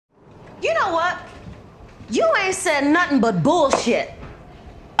You ain't said nothing but bullshit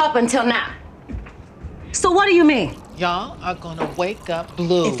up until now. So what do you mean? Y'all are gonna wake up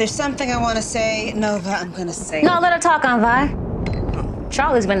blue. If there's something I want to say, Nova, I'm gonna say No, let her talk, Aunt Vi.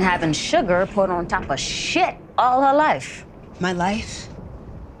 Charlie's been having sugar poured on top of shit all her life. My life?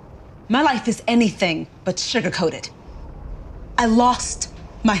 My life is anything but sugar-coated. I lost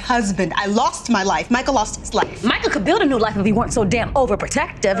my husband. I lost my life. Michael lost his life. Michael could build a new life if he weren't so damn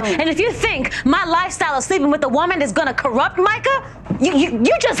overprotective. Oh. And if you think my lifestyle of sleeping with a woman is gonna corrupt Micah,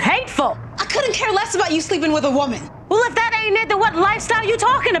 you're just hateful. I couldn't care less about you sleeping with a woman. Well, if that ain't it, then what lifestyle you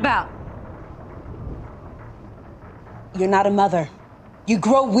talking about? You're not a mother. You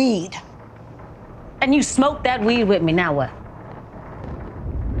grow weed. And you smoke that weed with me, now what?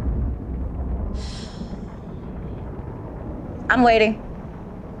 I'm waiting.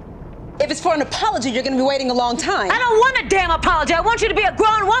 If it's for an apology, you're gonna be waiting a long time. I don't want a damn apology. I want you to be a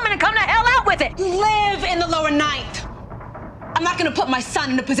grown woman and come the hell out with it. You live in the lower ninth. I'm not gonna put my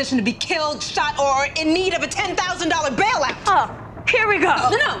son in a position to be killed, shot, or in need of a $10,000 bailout. Oh, here we go.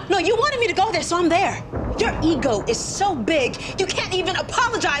 No, you wanted me to go there, so I'm there. Your ego is so big, you can't even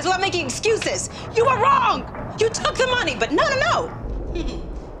apologize without making excuses. You were wrong. You took the money, but no.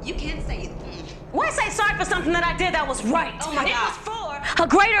 You can't say it. Why say sorry for something that I did that was right? Oh my God. It was for a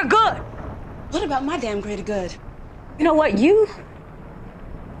greater good. What about my damn greater good? You know what, you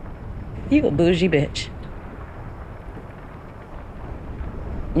a bougie bitch.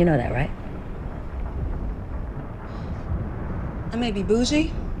 You know that, right? I may be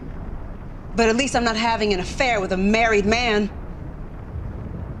bougie, but at least I'm not having an affair with a married man.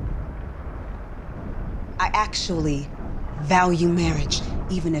 I actually value marriage,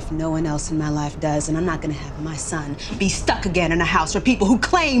 even if no one else in my life does, and I'm not gonna have my son be stuck again in a house where people who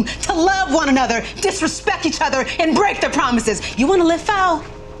claim to love one another disrespect each other and break their promises. You wanna live foul?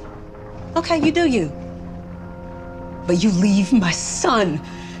 Okay, you do you. But you leave my son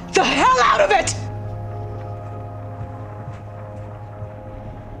the hell out of it!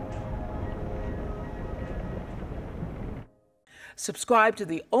 Subscribe to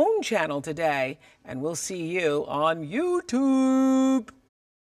the OWN channel today, and we'll see you on YouTube.